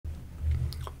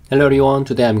Hello everyone,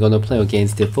 today I'm gonna play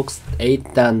against the Fox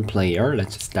 8단 player.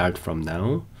 Let's start from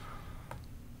now.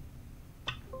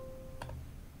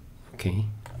 Okay.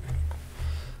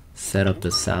 Set up the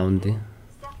sound.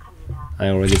 I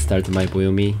already started my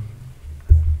Boyomi.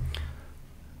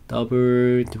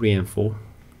 Double 3 and 4.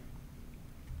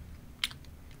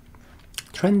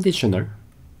 Transitioner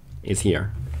is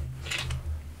here.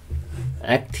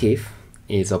 Active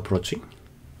is approaching.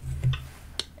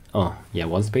 Oh, yeah,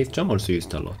 one space jump also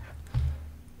used a lot.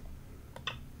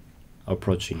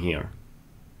 Approaching here.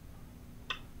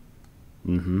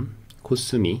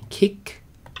 Kusumi, kick.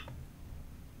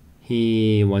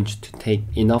 He wants to take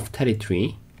enough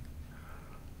territory.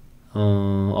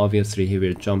 Obviously, he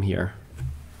will jump here.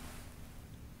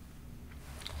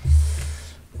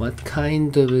 What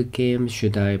kind of a game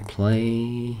should I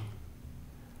play?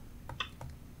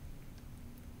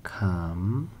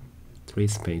 Come. 3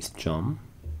 space jump.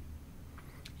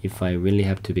 If I really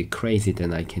have to be crazy,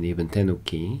 then I can even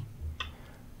tenuki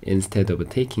instead of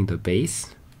taking the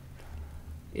base.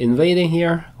 Invading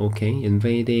here, okay,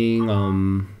 invading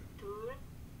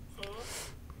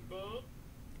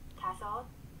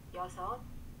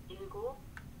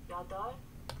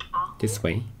this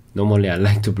way. Normally I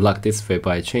like to block this way, but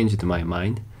I changed my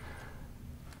mind.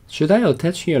 Should I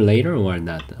attach here later or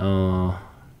not?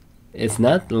 It's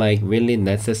not like really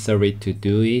necessary to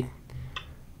do it,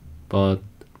 but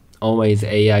always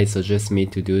AI suggests me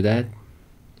to do that.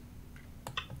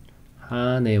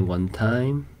 Hane one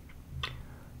time,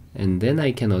 and then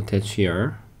I can attach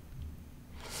here.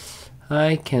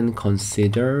 I can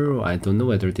consider, I don't know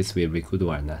whether this will be good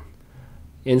or not.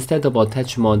 Instead of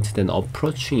attachment, then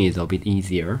approaching is a bit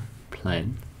easier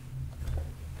plan.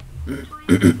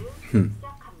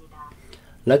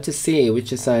 Let's see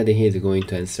which side he is going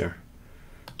to answer.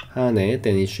 Hane,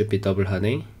 then it should be double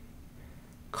Hane.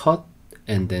 Cut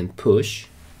and then push.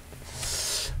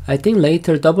 I think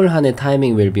later double Hane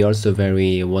timing will be also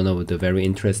one of the very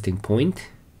interesting point.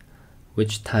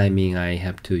 Which timing I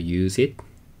have to use it.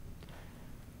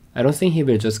 I don't think he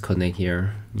will just connect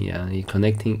here. Yeah, he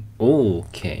connecting.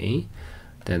 Okay,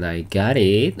 then I got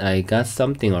it. I got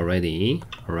something already.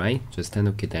 Alright, just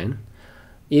tenuki then.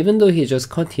 Even though he just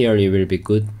cut here, it will be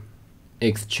good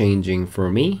exchanging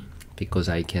for me because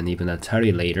I can even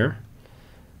Atari later.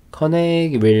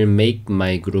 Connect will make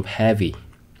my group heavy.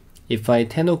 If I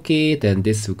tenuki, then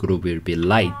this group will be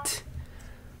light.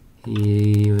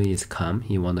 He is calm.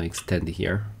 He wanna extend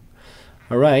here.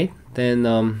 Alright,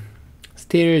 then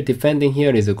still defending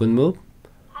here is a good move.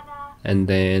 And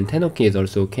then tenuki is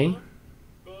also okay.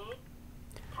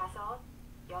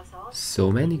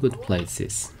 So many good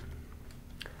places.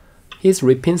 His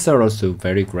repins are also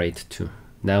very great too.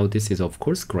 Now this is of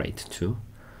course great too.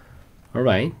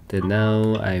 Alright, then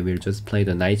now I will just play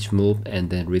the knight move and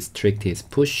then restrict his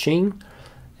pushing.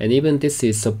 And even this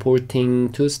is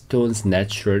supporting 2 stones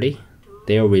naturally.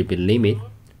 There will be limit.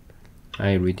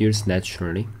 I reduce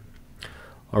naturally.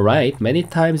 Alright, many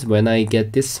times when I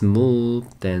get this move,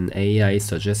 then AI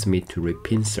suggests me to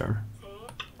repincer.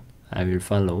 I will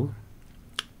follow.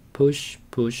 Push,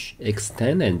 push,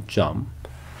 extend and jump.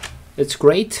 It's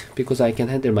great because I can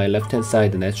handle my left hand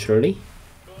side naturally.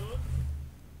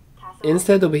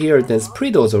 Instead of here, then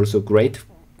Spreader is also great,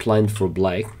 blind for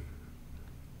black.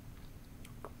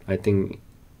 I think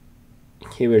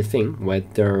he will think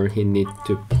whether he needs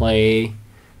to play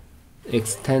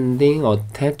extending,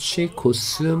 attach,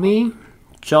 Kusumi,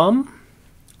 jump,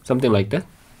 something like that.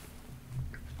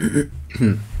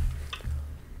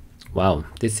 Wow,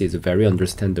 this is very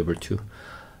understandable too.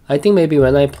 I think maybe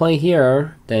when I play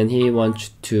here, then he wants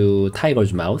to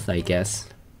Tiger's Mouth, I guess.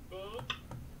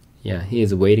 Yeah, he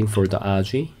is waiting for the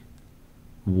Aji.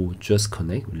 Ooh, just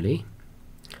connect, really?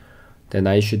 Then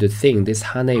I should think this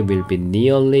Hane will be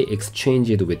nearly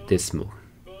exchanged with this move.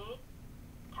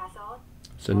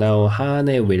 So now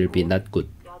Hane will be not good.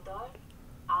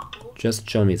 Just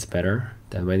jump is better.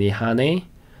 Then when he Hane,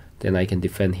 then I can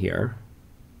defend here.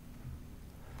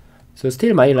 So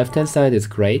still my left hand side is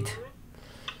great.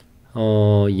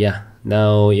 Oh yeah,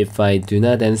 now if I do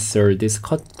not answer, this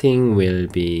cutting will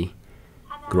be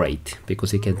great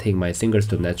because he can take my single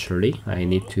stone naturally. I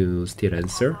need to still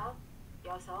answer.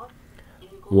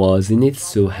 Wasn't it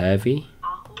so heavy?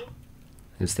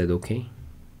 Is that okay?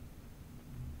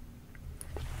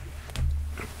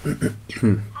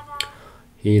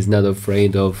 He is not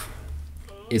afraid of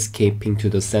escaping to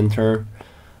the center.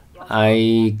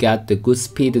 I got the good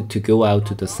speed to go out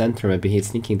to the center. Maybe he's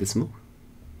thinking this move.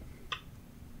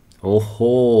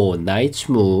 Oh, nice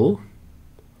move.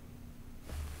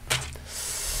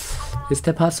 Is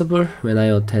that possible? When I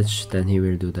attach, then he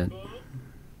will do that.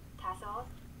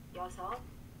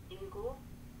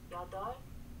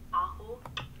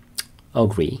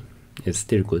 Agree. It's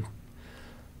still good.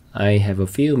 I have a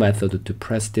few methods to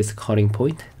press this cutting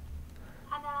point.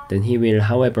 Then he will,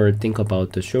 however, think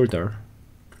about the shoulder.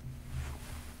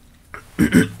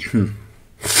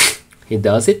 He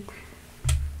does it.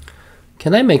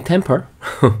 Can I make temper?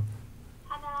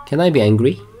 Can I be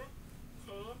angry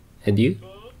at you?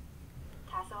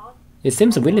 It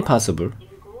seems really possible.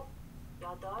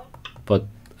 But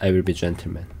I will be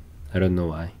gentleman. I don't know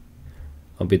why.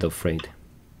 A bit afraid.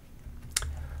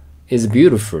 It's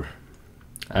beautiful.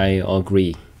 I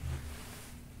agree.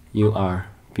 You are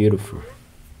beautiful.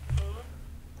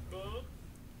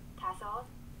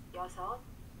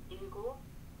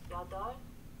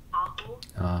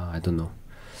 I don't know.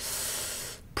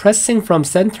 Pressing from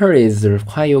center is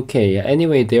quite okay.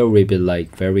 Anyway, there will be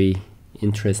like very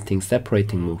interesting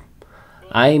separating move.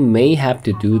 I may have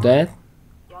to do that,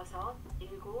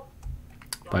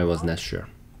 but I was not sure.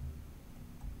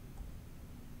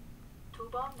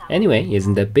 Anyway,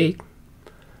 isn't that big?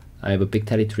 I have a big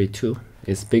territory too.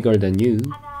 It's bigger than you,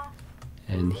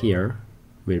 and here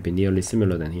will be nearly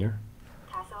similar than here.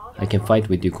 I can fight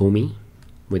with you, Komi,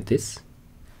 with this,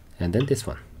 and then this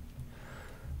one.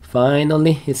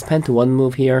 Finally, he spent one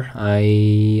move here.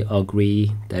 I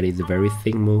agree that is a very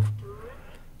thick move.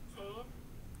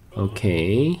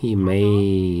 Okay, he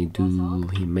may do.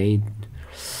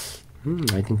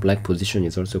 I think black position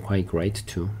is also quite great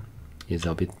too. It's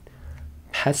a bit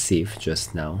passive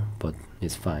just now, but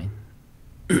it's fine.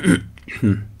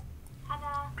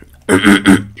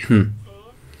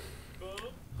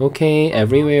 Okay,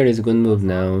 everywhere is a good move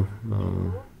now.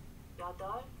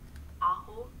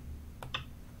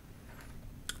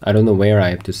 I don't know where I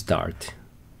have to start.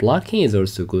 Blocking is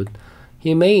also good.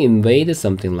 He may invade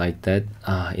something like that.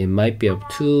 It might be up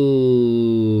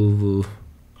to...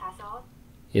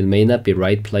 It may not be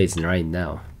right place right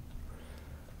now.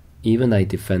 Even I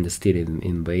defend still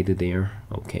invaded there.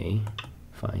 Okay,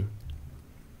 fine.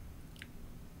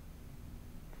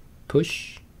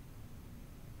 Push.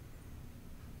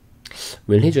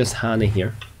 Will he just hane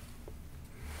here?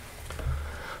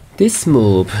 This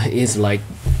move is like...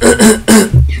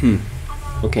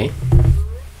 Okay.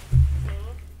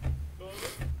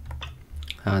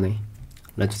 Hane.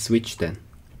 Let's switch then.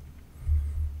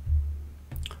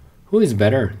 Who is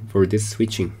better for this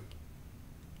switching?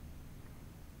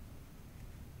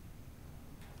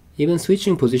 Even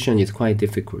switching position is quite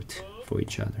difficult for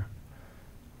each other.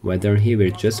 Whether he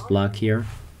will just block here.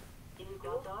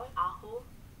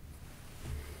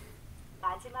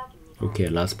 Okay,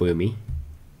 last boy me.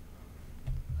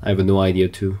 I have no idea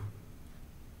too.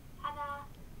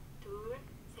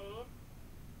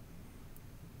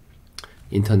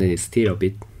 Internet is still a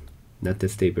bit not that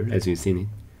stable as you've seen it.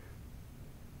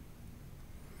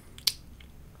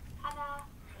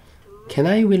 Can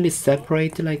I really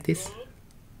separate like this?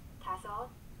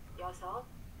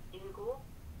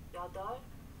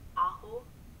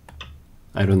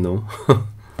 I don't know.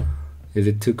 Is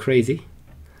it too crazy?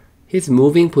 His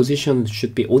moving position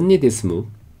should be only this move,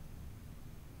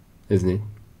 isn't it?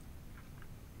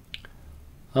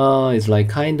 It's like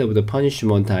kind of the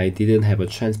punishment I didn't have a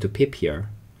chance to pip here.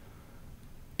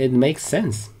 It makes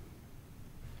sense.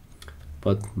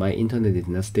 But my internet is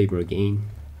not stable again.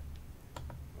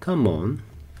 Come on.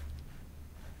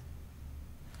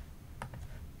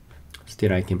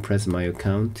 Still I can press my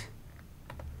account.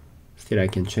 Still I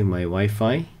can check my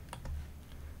Wi-Fi.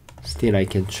 Still I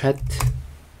can chat.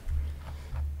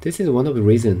 This is one of the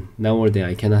reasons nowadays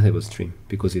I cannot have a stream,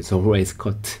 because it's always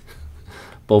cut.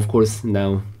 But of course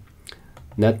now,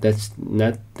 not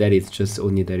that it's just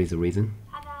only that is a reason.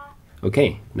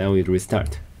 Okay, now it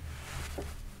restart.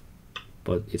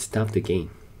 But it stopped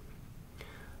again.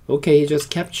 Okay,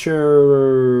 just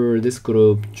capture this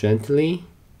group gently.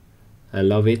 I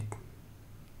love it.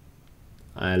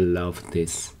 I love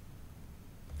this.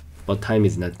 But time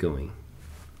is not going.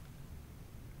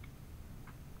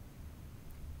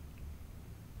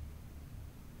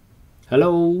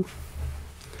 Hello.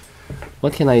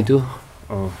 What can I do?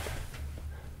 Oh.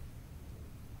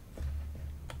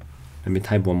 Let me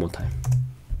type one more time.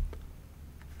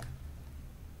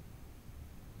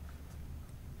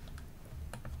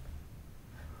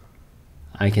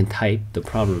 I can type. The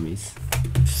problem is,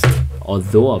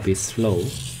 although a bit slow.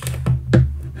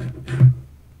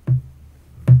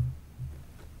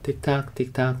 Tick tock,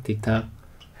 tick tock, tick tock.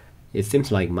 It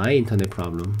seems like my internet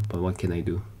problem, but what can I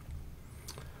do?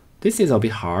 This is a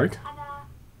bit hard.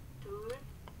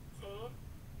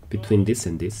 Between this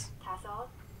and this.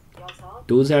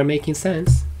 Those are making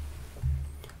sense.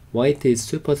 White is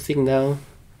super thick now.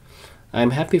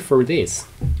 I'm happy for this.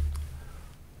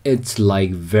 It's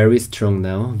like very strong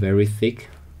now, very thick.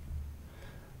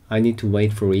 I need to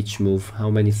wait for each move. How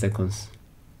many seconds?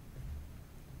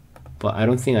 But I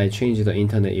don't think I changed the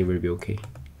internet, it will be okay.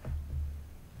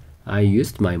 I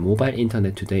used my mobile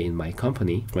internet today in my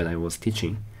company when I was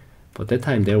teaching, but that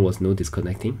time there was no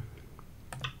disconnecting.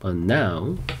 But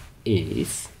now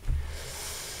is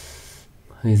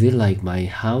it like my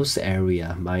house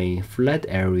area, my flat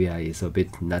area is a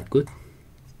bit not good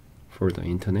for the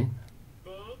internet.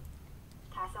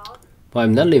 But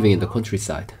I'm not living in the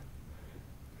countryside.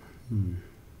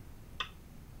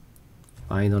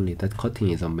 Finally, that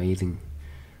cutting is amazing.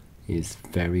 It's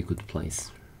very good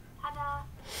place.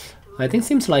 I think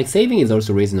seems like saving is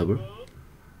also reasonable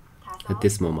at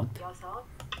this moment.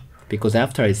 Because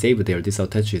after I save there, this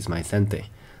attaches my sente.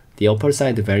 The upper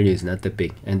side value is not that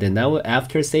big. And then now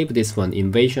after save this one,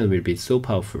 invasion will be so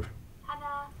powerful.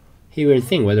 He will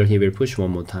think whether he will push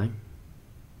one more time.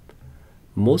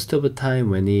 Most of the time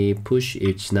when he push,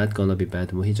 it's not gonna be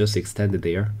bad. He just extended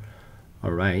there.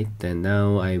 Alright, then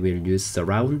now I will use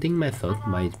surrounding method.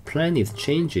 My plan is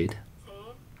change it.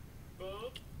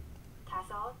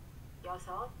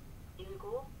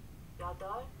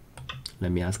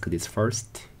 Let me ask this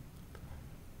first.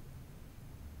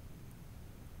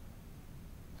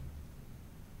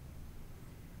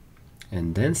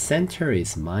 And then center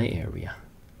is my area.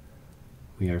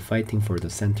 We are fighting for the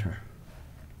center.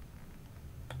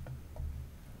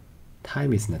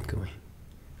 Time is not going.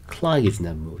 Clock is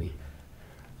not moving.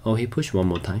 Oh, he pushed one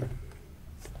more time.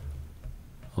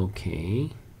 Okay.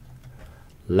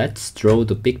 Let's draw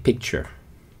the big picture.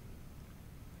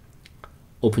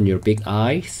 Open your big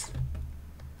eyes.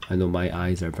 I know my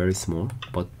eyes are very small,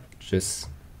 but just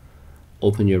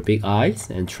open your big eyes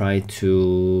and try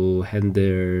to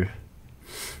handle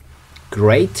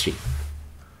greatly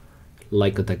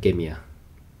like a Dakemia.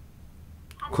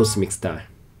 Cosmic style.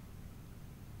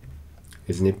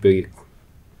 Isn't it big?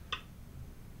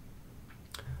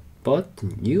 But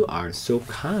you are so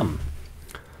calm.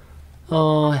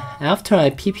 After I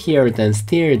peep here, then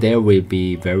still there will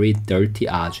be very dirty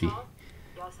Aji.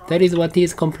 That is what he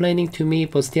is complaining to me,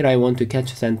 but still I want to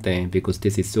catch Sente because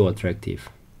this is so attractive.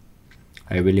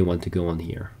 I really want to go on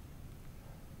here.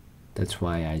 That's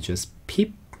why I just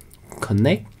peep,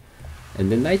 connect,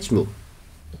 and then night move.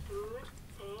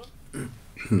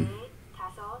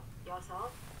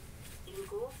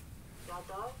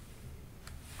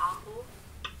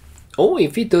 Oh,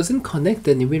 if it doesn't connect,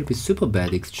 then it will be super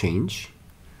bad exchange.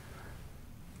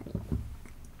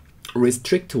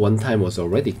 Restrict one time was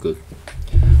already good.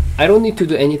 I don't need to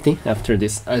do anything after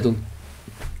this. I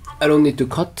don't need to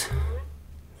cut.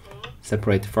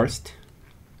 Separate first.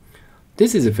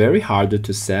 This is very hard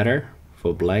to settle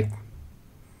for black.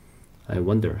 I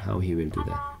wonder how he will do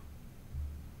that.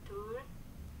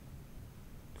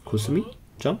 Kusumi,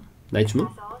 jump, night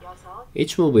move.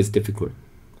 Each move is difficult.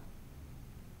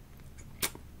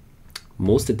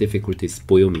 Most difficult is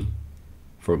Boyomi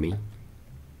for me.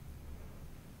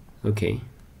 Okay.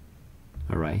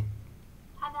 Alright.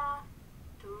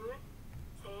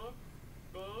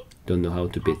 Don't know how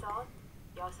to beat.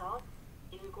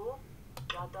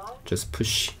 Just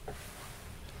push.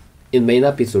 It may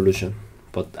not be solution,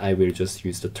 but I will just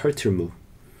use the turtle move.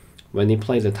 When he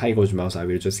plays the tiger's mouse, I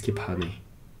will just keep Hane.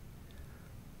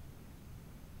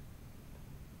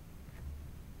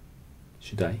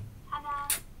 Should I?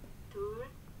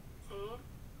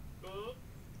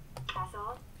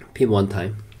 Pin one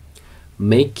time.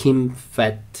 Make him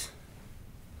fat.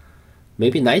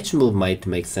 Maybe night move might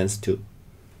make sense too.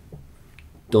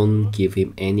 Don't give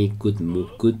him any good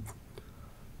move, good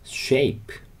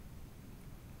shape.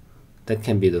 That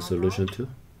can be the solution too.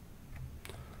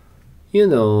 You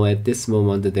know, at this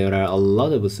moment there are a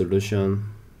lot of solutions.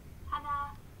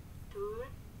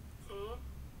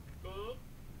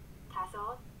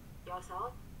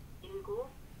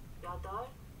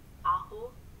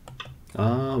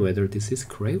 Whether this is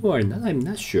correct or not, I'm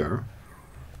not sure.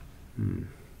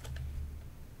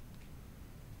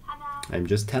 I'm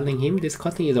just telling him this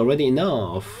cutting is already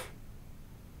enough.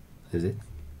 Is it?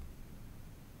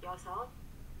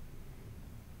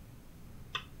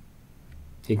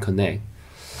 He connect.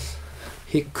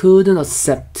 He couldn't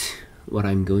accept what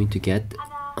I'm going to get.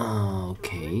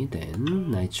 Okay, then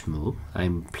night move.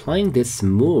 I'm playing this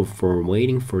move for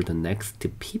waiting for the next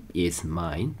peep is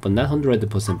mine, but not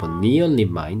 100%, but nearly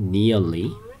mine,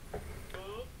 nearly.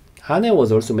 Hane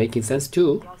was also making sense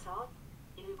too.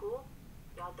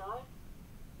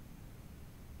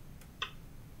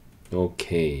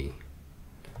 Okay,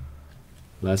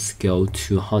 let's go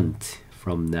to hunt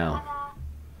from now.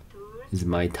 It's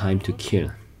my time to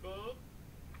kill.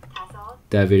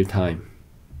 Devil time.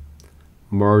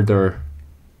 murder.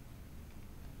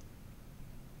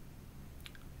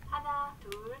 하나,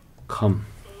 둘, Come.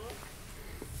 셋,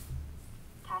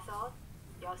 다섯,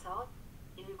 여섯,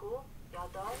 일곱,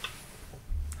 여덟.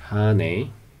 하네.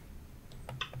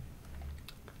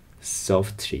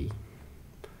 Softly.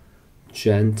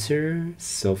 Gentle,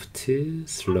 soft,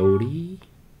 slowly.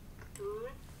 둘,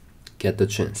 Get the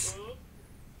chance. 넷,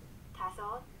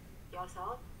 다섯,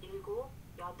 여섯, 일곱,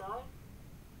 여덟,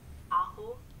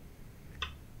 아홉.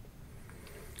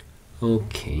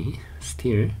 Okay,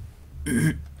 still.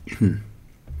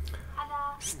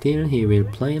 하나, Still he will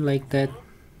play like that.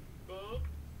 넷,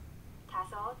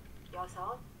 다섯,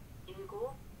 여섯,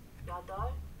 일곱,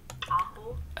 여덟,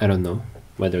 아홉. I don't know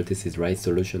whether this is right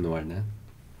solution or not.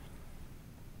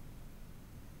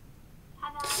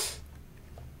 하나,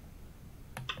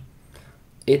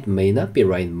 It may not be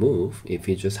right move if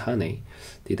he just honey.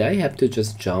 Did I have to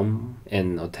just jump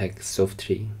and attack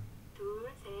softly? 둘,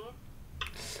 셋.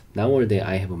 Nowadays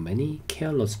I have many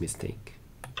careless mistake.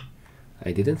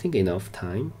 I didn't think enough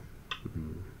time.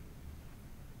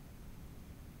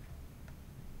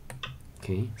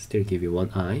 Okay, still give you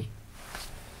one eye.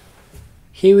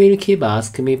 He will keep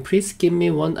asking me, please give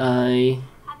me one eye.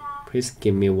 하나, Please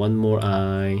give me one more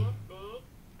eye. 넷,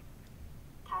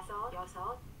 다섯,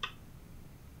 여섯.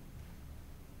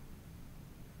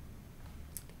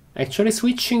 Actually,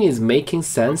 switching is making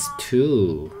sense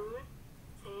too. 둘,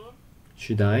 셋,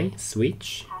 Should I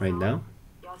switch right now?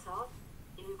 여섯,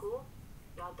 일곱,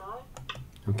 여덟.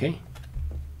 Okay.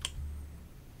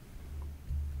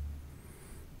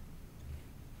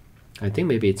 I think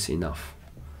maybe it's enough.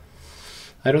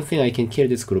 I don't think I can kill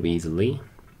this group easily.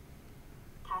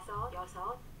 다섯,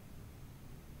 여섯,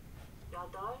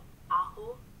 여덟,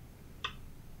 아홉.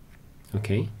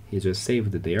 Okay, he just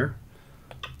saved there.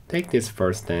 Take this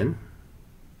first then.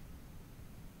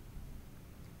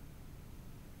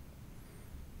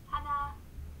 하나,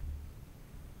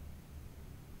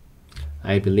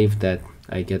 I believe that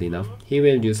I get enough. He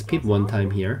will use pip one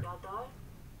time here. 여덟,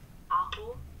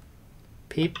 아홉.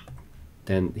 Pip.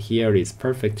 Then here is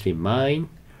perfectly mine.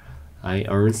 I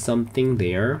earn something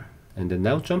there. And then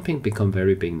now jumping become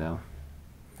very big now.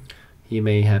 He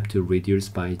may have to reduce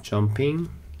by jumping.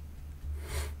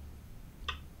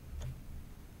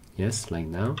 Yes, like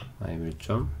now. I will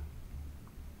jump.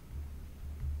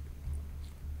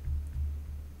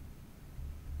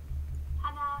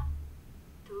 하나,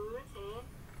 둘, 셋,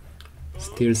 넷,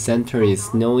 Still center is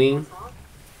다섯, snowing. 여섯,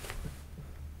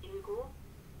 일곱,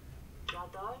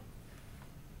 여덟.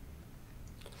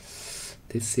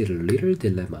 This is a little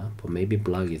dilemma, but maybe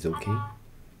block is okay. 하나,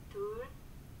 둘,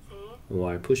 셋,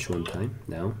 Or I'll push one time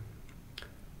now.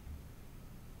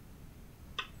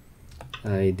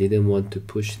 I didn't want to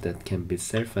push that can be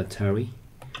self-Atari,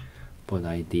 but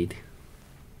I did.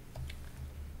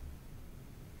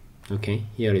 Okay,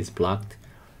 here is blocked.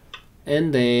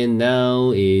 And then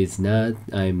now is not,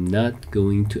 I'm not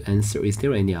going to answer. Is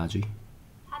there any aji?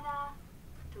 하나,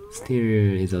 둘,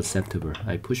 Still is acceptable.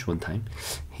 I push one time.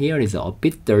 Here is a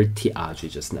bit dirty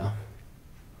aji just now.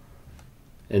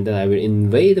 And then I will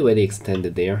invade when it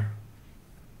extended there.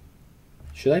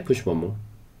 Should I push one more?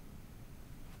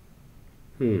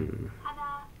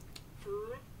 하나,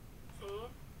 둘, 셋,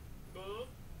 넷,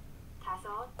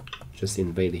 다섯. Just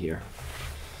invade here.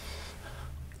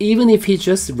 Even if he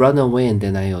just run away and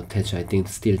then I attach, I think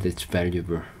still that's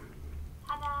valuable,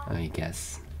 하나, I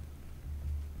guess.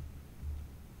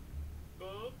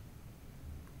 넷,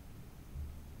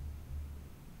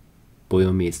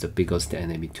 Boyomi is the biggest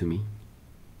enemy to me.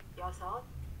 여섯.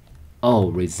 Oh,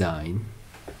 resign.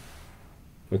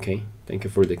 Okay, thank you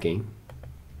for the game.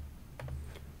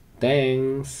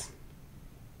 Thanks.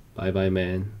 Bye bye,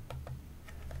 man.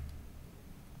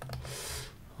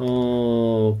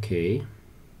 Okay.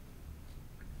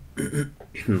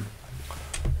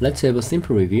 Let's have a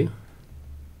simple review.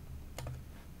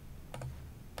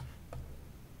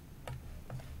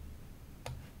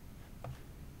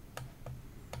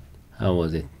 How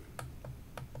was it?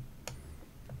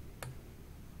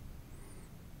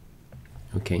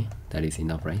 Okay, that is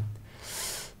enough, right?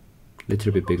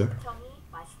 Little bit bigger. 신청이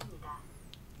왔습니다.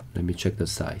 Let me check the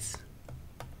size.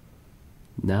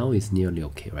 Now it's nearly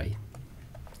okay, right?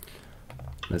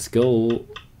 Let's go.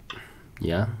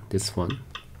 Yeah, this one.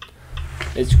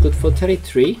 It's good for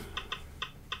 33.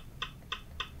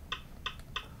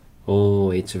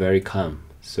 Oh, it's very calm.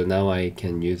 So now I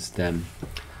can use them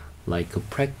like a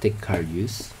practical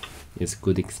use. It's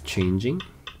good exchanging.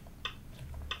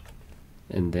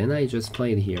 And then I just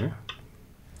play it here.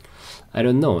 I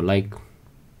don't know, like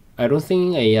I don't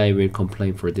think AI will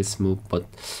complain for this move, but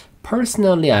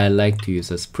Personally, I like to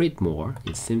use a split more.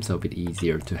 It seems a bit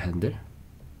easier to handle.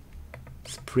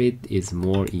 Split is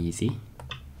more easy,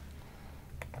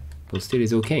 but still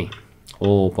is okay.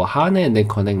 Oh, but Hane and then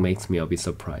connect makes me a bit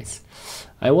surprised.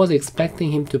 I was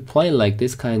expecting him to play like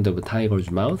this kind of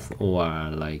tiger's mouth, or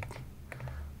like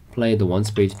play the one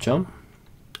space jump.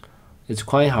 It's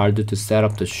quite hard to set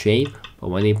up the shape, but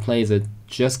when he plays it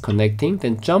just connecting,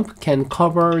 then jump can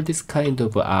cover this kind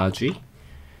of RG.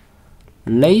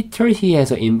 Later he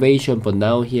has an invasion, but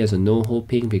now he has a no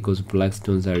hoping because black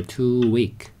stones are too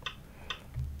weak.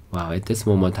 Wow, at this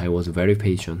moment I was very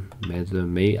patient.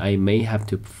 I may have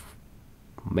to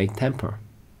make temper.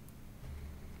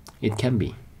 It can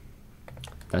be.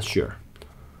 Not sure.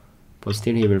 But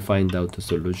still he will find out the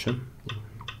solution.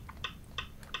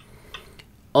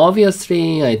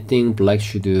 Obviously, I think black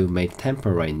should make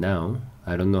temper right now.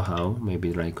 I don't know how.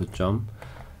 Maybe I could jump.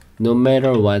 No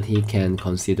matter what he can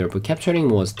consider. But capturing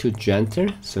was too gentle.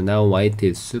 So now white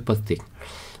is super thick.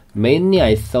 Mainly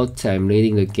I thought I'm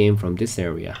leading the game from this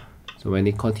area. So when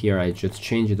he caught here, I just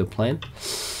changed the plan.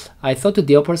 I thought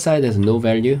the upper side has no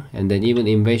value, and then even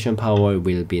invasion power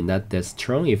will be not that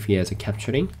strong if he has a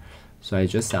capturing. So I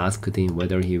just asked him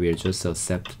whether he will just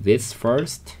accept this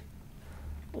first,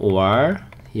 or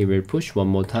he will push one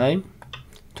more time,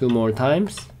 2 more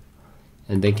times,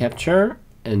 and then capture,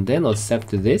 and then accept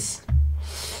this.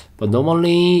 But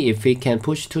normally, if he can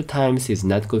push 2 times, it's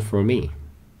not good for me.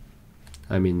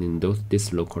 I mean, in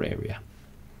this local area.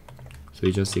 So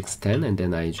we just extend, and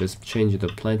then I just change the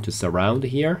plan to surround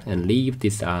here and leave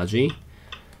this RG.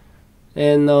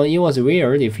 And it was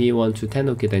weird. If he wants to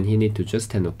Tenoki, then he need to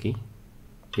just Tenoki.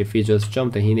 If he just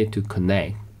jump, then he need to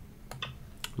connect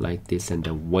like this and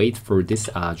then wait for this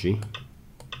RG.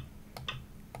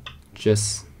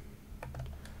 Just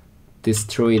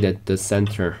destroy it at the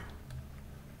center.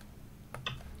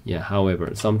 Yeah,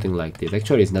 however, something like this.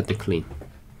 Actually, it's not that clean.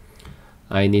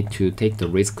 I need to take the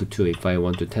risk too if I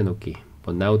want to Tenoki.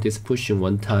 But now this pushing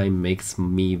one time makes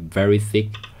me very thick.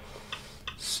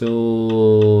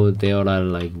 So there are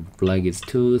like black is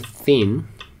too thin.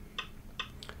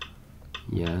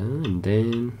 Yeah, and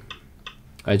then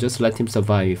I just let him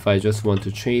survive. If I just want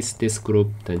to chase this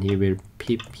group, then he will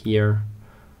peep here.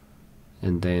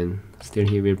 And then still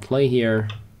he will play here.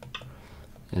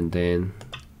 And then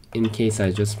in case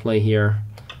I just play here,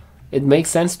 it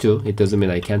makes sense too. It doesn't mean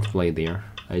I can't play there.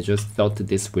 I just thought that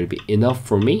this will be enough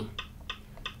for me.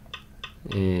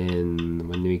 And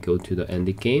when we go to the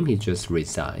end game, he just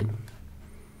resigned.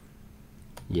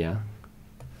 Yeah.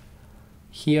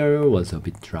 Here was a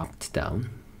bit dropped down.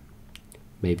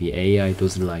 Maybe AI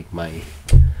doesn't like my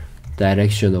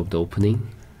direction of the opening.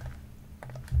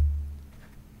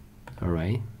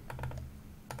 Alright.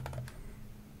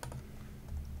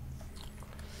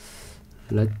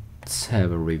 Let's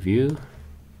have a review.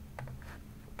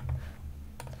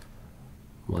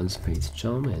 One space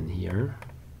jump, and here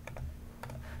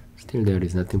still there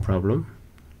is nothing problem.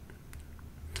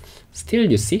 Still,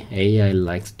 you see, AI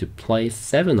likes to play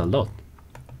 7 a lot.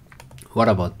 What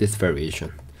about this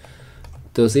variation?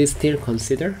 Does it still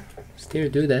consider? Still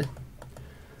do that?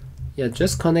 Yeah,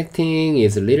 just connecting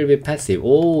is a little bit passive.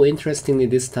 Oh, interestingly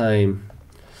this time.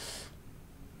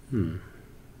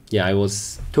 Yeah, I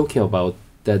was talking about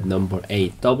that number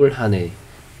 8, double Hane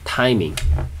timing.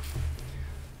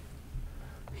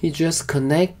 He just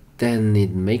connect, then it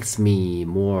makes me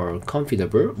more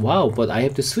comfortable. Wow, but I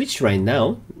have to switch right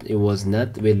now. It was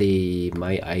not really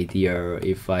my idea.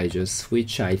 If I just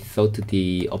switch, I thought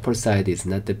the upper side is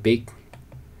not that big.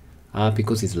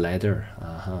 Because it's ladder.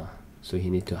 So he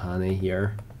need to Hane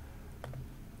here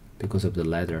because of the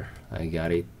ladder. I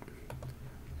got it.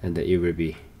 And then it will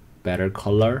be better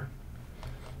color.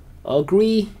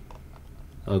 Agree.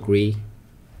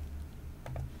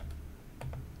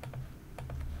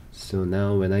 So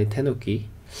now when I Tenoki,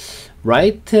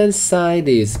 right hand side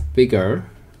is bigger.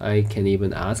 I can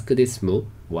even ask this move.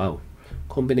 Wow,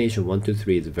 combination 1, 2,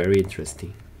 3 is very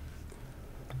interesting.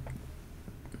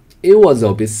 It was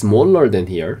a bit smaller than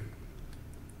here.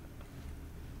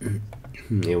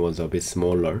 It was a bit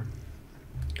smaller.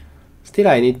 Still,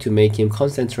 I need to make him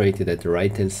concentrated at the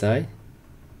right hand side.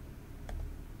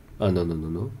 Oh,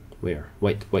 no. Where?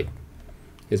 Wait.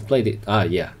 He's played it.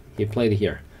 Yeah. He played it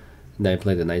here. And I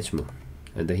played the night move.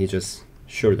 And then he just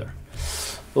shoulder.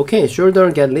 Okay,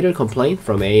 shoulder get little complaint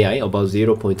from AI about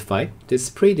 0.5. This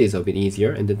spread is a bit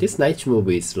easier. And then this night move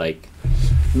is like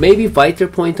maybe vital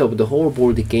point of the whole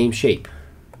board game shape.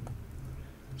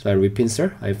 So I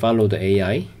repincer. I follow the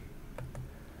AI.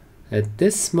 At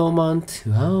this moment,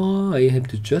 I have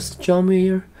to just jump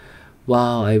here.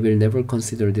 Wow, I will never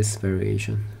consider this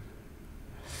variation.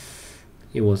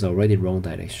 It was already wrong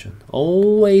direction.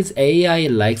 Always AI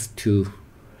likes to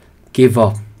give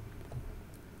up.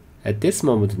 At this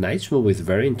moment, knight's move is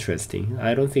very interesting.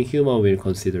 I don't think human will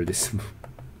consider this move.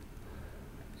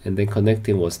 And then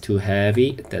connecting was too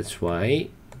heavy. That's why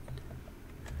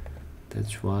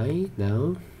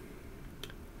now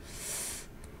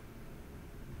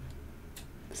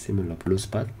similar blue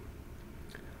spot.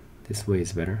 This way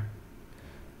is better.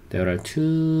 There are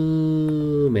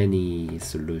too many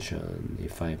solutions.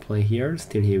 If I play here,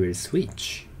 still he will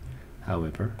switch.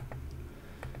 However,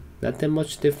 not that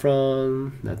much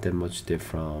different. Not that much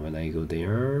different when I go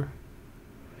there.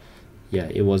 Yeah,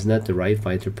 it was not the right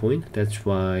vital point. That's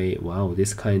why, wow,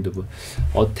 this kind of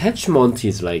attachment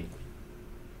is like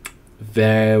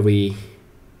very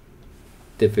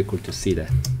difficult to see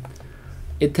that.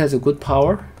 It has a good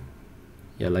power.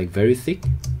 Yeah, like very thick.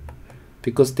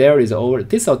 Because there is over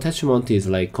this attachment is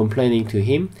like complaining to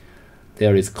him.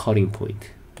 There is cutting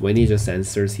point. When he just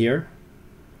answers here.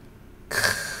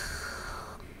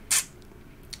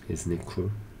 Isn't it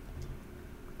cool?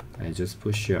 I just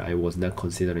push here. I was not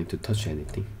considering to touch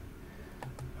anything.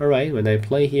 Alright, when I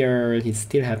play here, he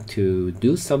still have to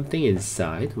do something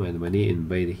inside when he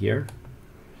invade here.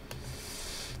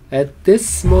 At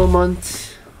this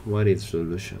moment, what is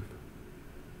solution?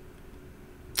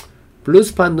 Blue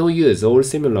spot no use, all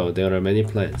similar. There are many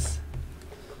plans.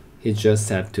 He just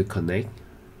have to connect.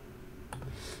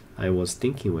 I was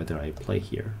thinking whether I play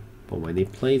here, but when he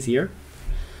plays here,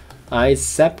 I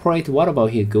separate. What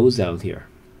about he goes out here?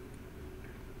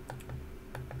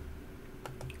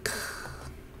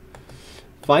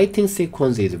 Fighting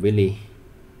sequence is really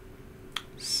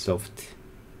soft.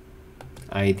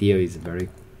 Idea is very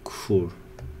cool.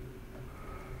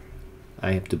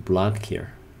 I have to block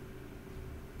here.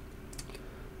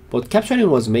 But capturing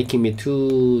was making me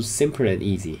too simple and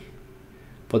easy.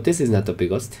 But this is not the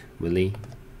biggest, really.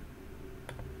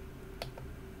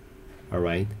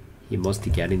 Alright, he must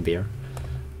get in there.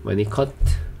 When he cut,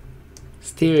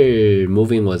 still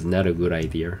moving was not a good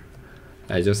idea.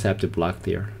 I just have to block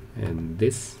there. And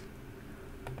this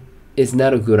is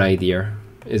not a good idea.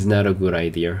 It's not a good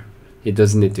idea. It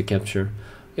doesn't need to capture.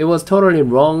 It was totally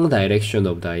wrong direction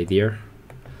of the idea.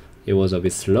 It was a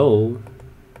bit slow.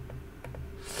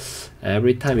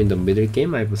 Every time in the middle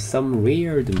game I have some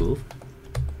weird move.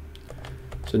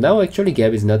 So now actually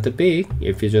gap is not that big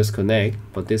if you just connect,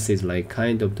 but this is like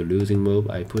kind of the losing move.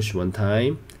 I push one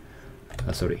time.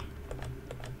 Sorry.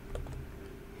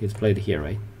 He's played here,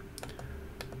 right?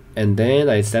 And then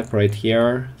I separate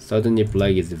here. Suddenly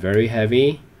black is very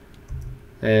heavy.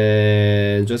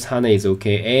 And just Hana is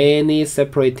okay. Any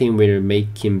separating will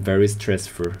make him very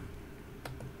stressful.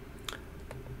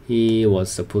 He was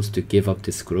supposed to give up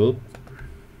this group.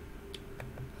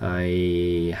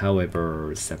 I,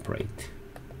 however, separate.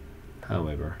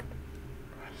 However,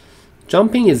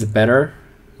 jumping is better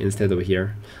instead of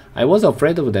here. I was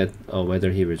afraid of that,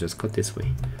 whether he will just cut this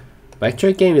way. But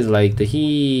actual game is like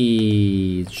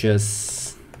he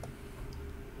just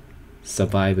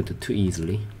survived too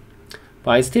easily.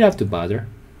 But I still have to bother.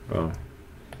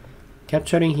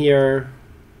 Capturing here,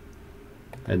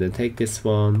 and then take this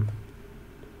one,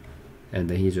 and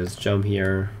then he just jump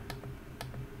here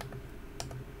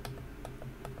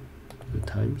 2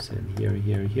 times, and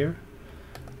here.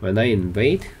 When I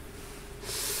invade,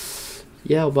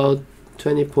 yeah, about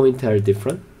 20 points are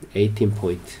different. 18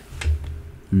 points.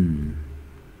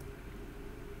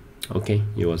 Okay,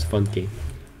 it was fun game.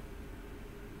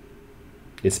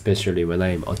 Especially when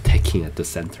I'm attacking at the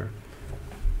center.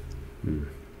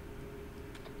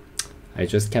 I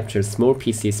just captured small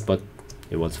pieces, but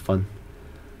it was fun.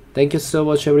 Thank you so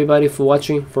much everybody for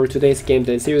watching for today's game.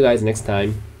 Then see you guys next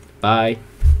time. Bye.